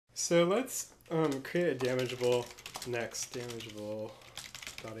So let's create a damageable next,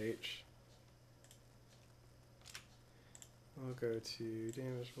 damageable.h. I'll go to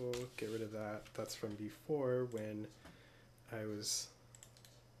damageable, get rid of that. That's from before when I was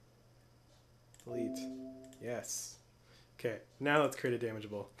delete. Yes. Okay, now let's create a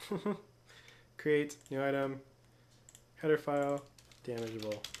damageable. Create new item, header file,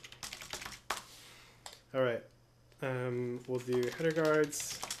 damageable. All right, we'll do header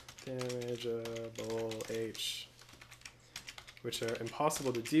guards, damageable h, which are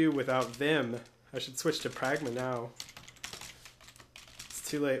impossible to do without Vim. I should switch to Pragma now. It's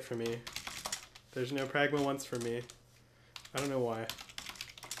too late for me. There's no Pragma once for me. I don't know why.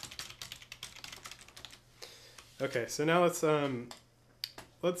 Okay, so now let's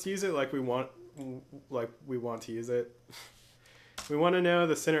use it like we want to use it. We want to know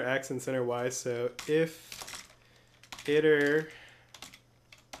the center x and center y, so if iter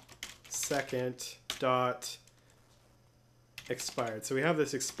second dot expired. So we have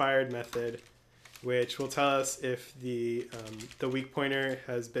this expired method, which will tell us if the weak pointer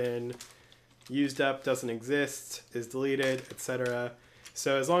has been used up, doesn't exist, is deleted, etc.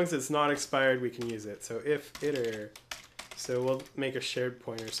 So as long as it's not expired, we can use it. So if iter, so we'll make a shared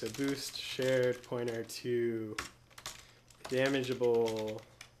pointer. So boost shared pointer to damageable.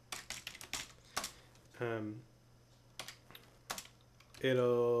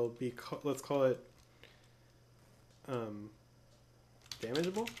 It'll be, let's call it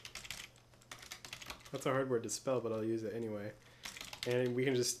damageable. That's a hard word to spell, but I'll use it anyway. And we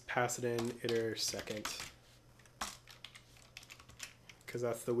can just pass it in iter second, because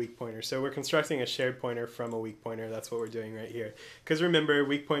that's the weak pointer. So we're constructing a shared pointer from a weak pointer. That's what we're doing right here. Because remember,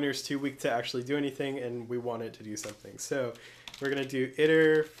 weak pointer is too weak to actually do anything, and we want it to do something. So we're going to do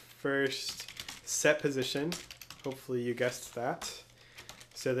iter first set position. Hopefully you guessed that.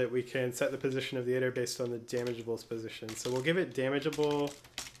 So that we can set the position of the iter based on the damageable's position. So we'll give it damageable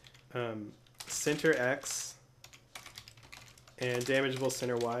center x and damageable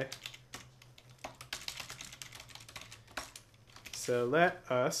center y. So let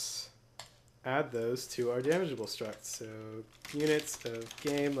us add those to our damageable struct. So units of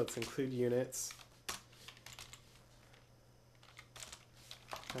game, let's include units.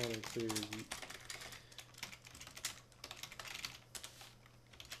 And include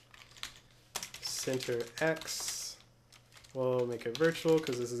center x. We'll make it virtual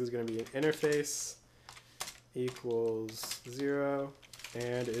because this is going to be an interface. Equals 0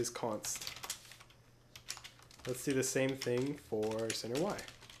 and is const. Let's do the same thing for center y.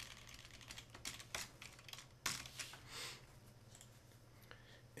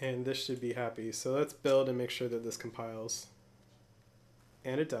 And this should be happy. So let's build and make sure that this compiles.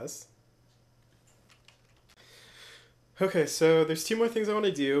 And it does. Okay, so there's two more things I want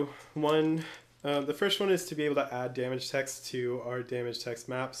to do. One, the first one is to be able to add damage text to our damage text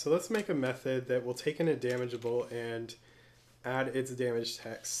map. So let's make a method that will take in a damageable and add its damage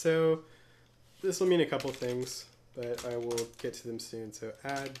text. So this will mean a couple things, but I will get to them soon. So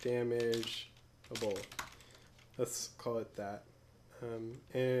add damageable. Let's call it that.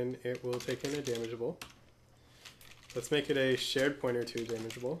 And it will take in a damageable. Let's make it a shared pointer to a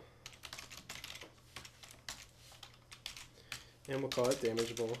damageable. And we'll call it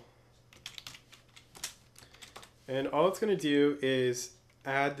damageable. And all it's going to do is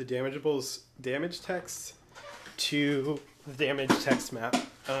add the damageable's damage text to the damage text map.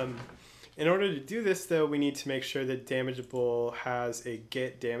 In order to do this, though, we need to make sure that damageable has a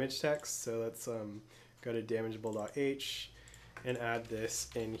get damage text. So let's go to damageable.h and add this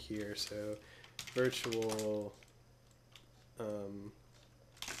in here. So virtual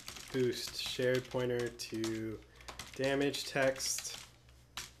boost shared pointer to damage text,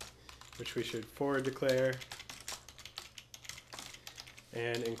 which we should forward declare,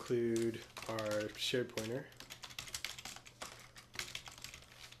 and include our shared pointer.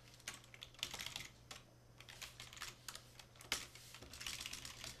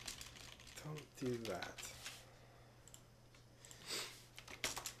 Don't do that.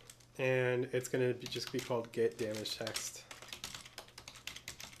 And it's going to just be called get damage text.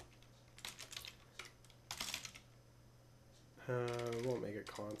 Won't make it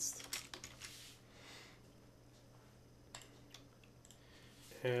const.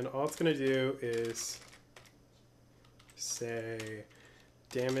 And all it's going to do is say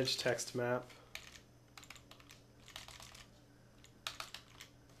damage text map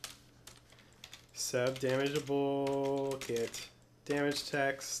sub damageable get damage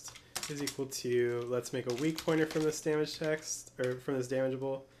text is equal to, let's make a weak pointer from this damage text, or from this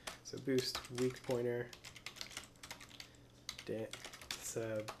damageable. So boost weak pointer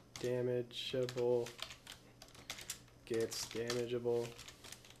sub damageable gets damageable.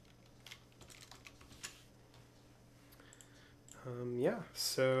 Yeah,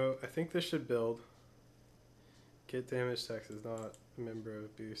 so I think this should build. Get DamageTexts is not a member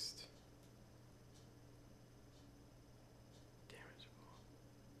of boost. Damageable.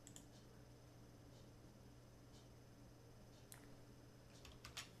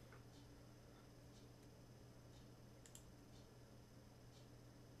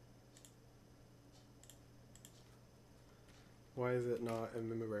 Why is it not a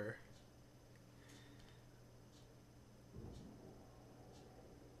member?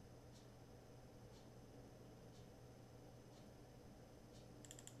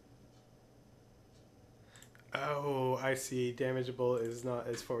 Oh, I see. Damageable is not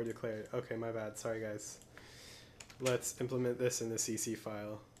as forward declared. Okay, my bad. Sorry, guys. Let's implement this in the CC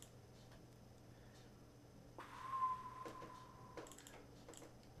file.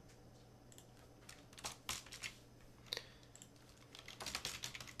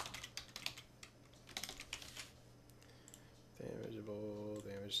 Damageable,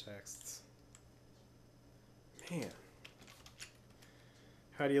 damage texts. Man.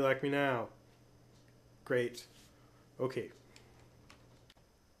 How do you like me now? Great. Okay.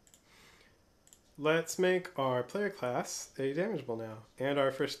 Let's make our player class a damageable now, and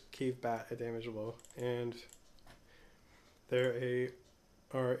our first cave bat a damageable. And there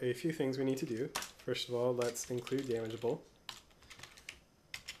are a few things we need to do. First of all, let's include damageable.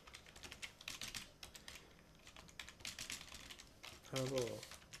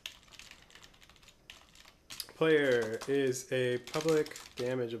 Player is a public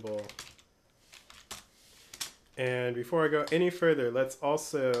damageable. And before I go any further, let's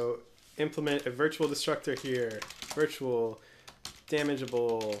also implement a virtual destructor here. Virtual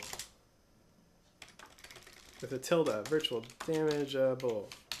damageable with a tilde. Virtual damageable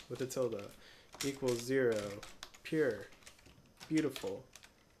with a tilde equals 0. Pure. Beautiful.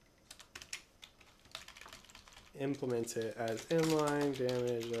 Implement it as inline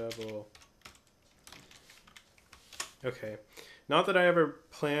damageable. Okay. Not that I ever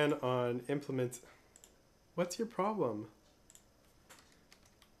plan on implement. What's your problem?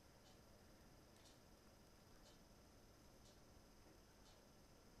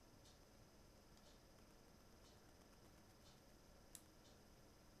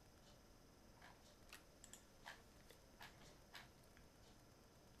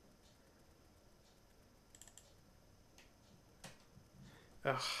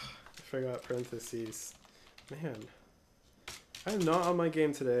 Ugh, I forgot parentheses. Man, I'm not on my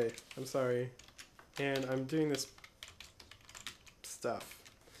game today. I'm sorry. And I'm doing this stuff.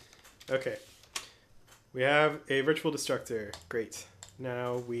 Okay. We have a virtual destructor. Great.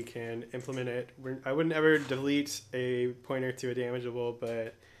 Now we can implement it. I wouldn't ever delete a pointer to a damageable,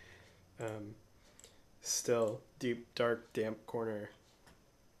 but still, deep, dark, damp corner.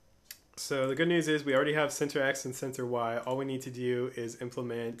 So the good news is we already have center X and center Y. All we need to do is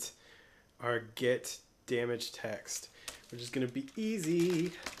implement our get damage text, which is going to be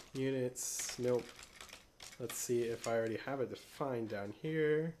easy. Units, nope. Let's see if I already have it defined down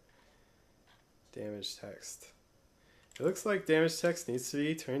here. Damage text. It looks like damage text needs to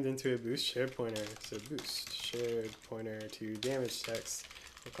be turned into a boost shared pointer. So boost shared pointer to damage text.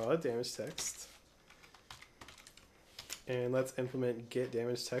 We'll call it damage text. And let's implement get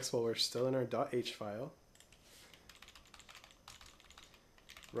damage text while we're still in our .h file.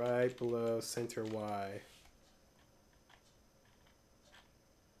 Right below center Y.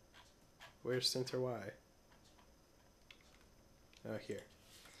 Where's center Y? Oh, here.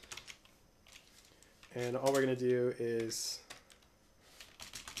 And all we're going to do is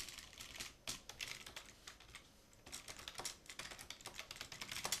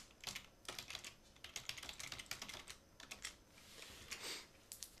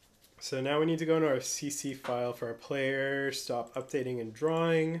so now we need to go into our CC file for our player, stop updating and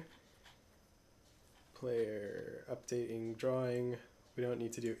drawing. Player, updating, drawing. We don't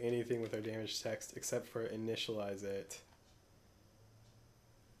need to do anything with our damage text except for initialize it.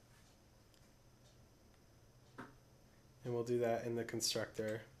 And we'll do that in the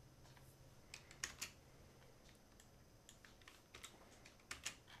constructor.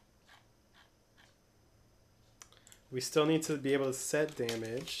 We still need to be able to set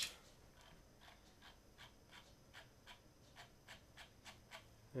damage.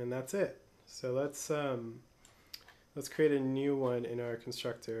 And that's it. So let's create a new one in our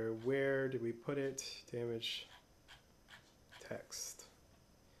constructor. Where did we put it? Damage text.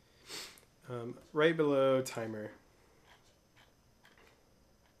 Right below timer.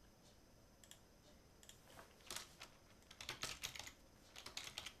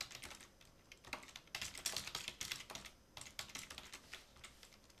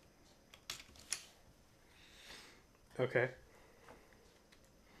 Okay.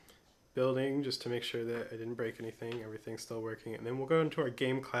 Building, just to make sure that I didn't break anything, everything's still working. And then we'll go into our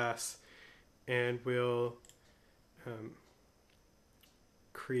game class and we'll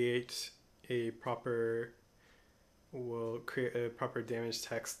create a proper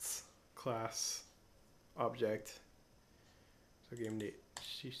DamageTexts class object. So game date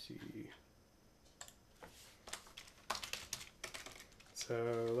cc.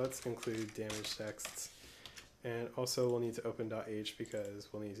 So let's include DamageTexts. And also we'll need to open.h because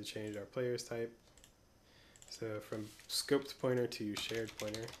we'll need to change our player's type. So from scoped pointer to shared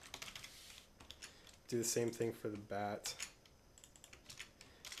pointer. Do the same thing for the bat.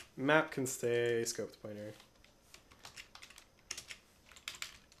 Map can stay scoped pointer.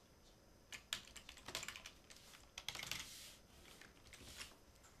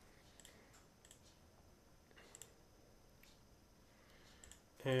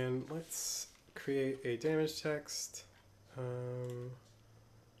 And let's create a damage text.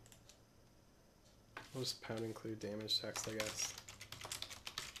 We'll just pound include damage text, I guess.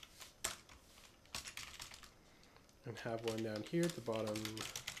 And have one down here at the bottom.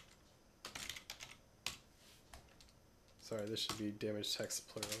 Sorry, this should be damage text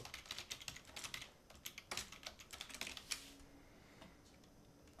plural.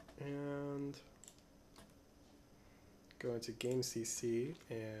 And go into game CC,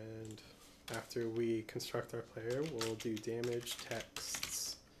 and after we construct our player, we'll do damage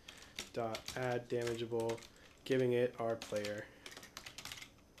texts dot add damageable, giving it our player.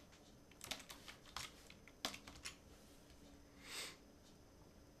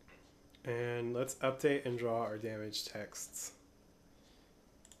 And let's update and draw our damage texts.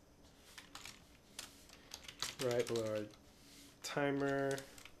 Right below our timer.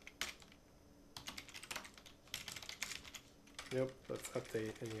 Yep, let's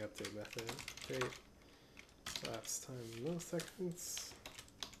update in the update method. Update lapse time milliseconds.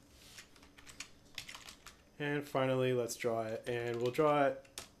 And finally, let's draw it. And we'll draw it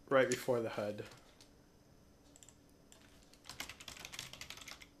right before the HUD.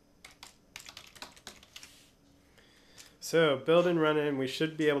 So build and run in, we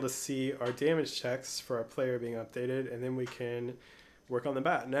should be able to see our damage checks for our player being updated, and then we can work on the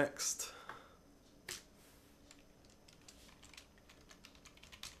bat next.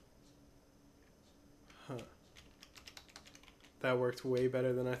 Huh. That worked way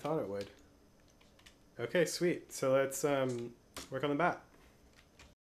better than I thought it would. Okay, sweet. So let's work on the bat.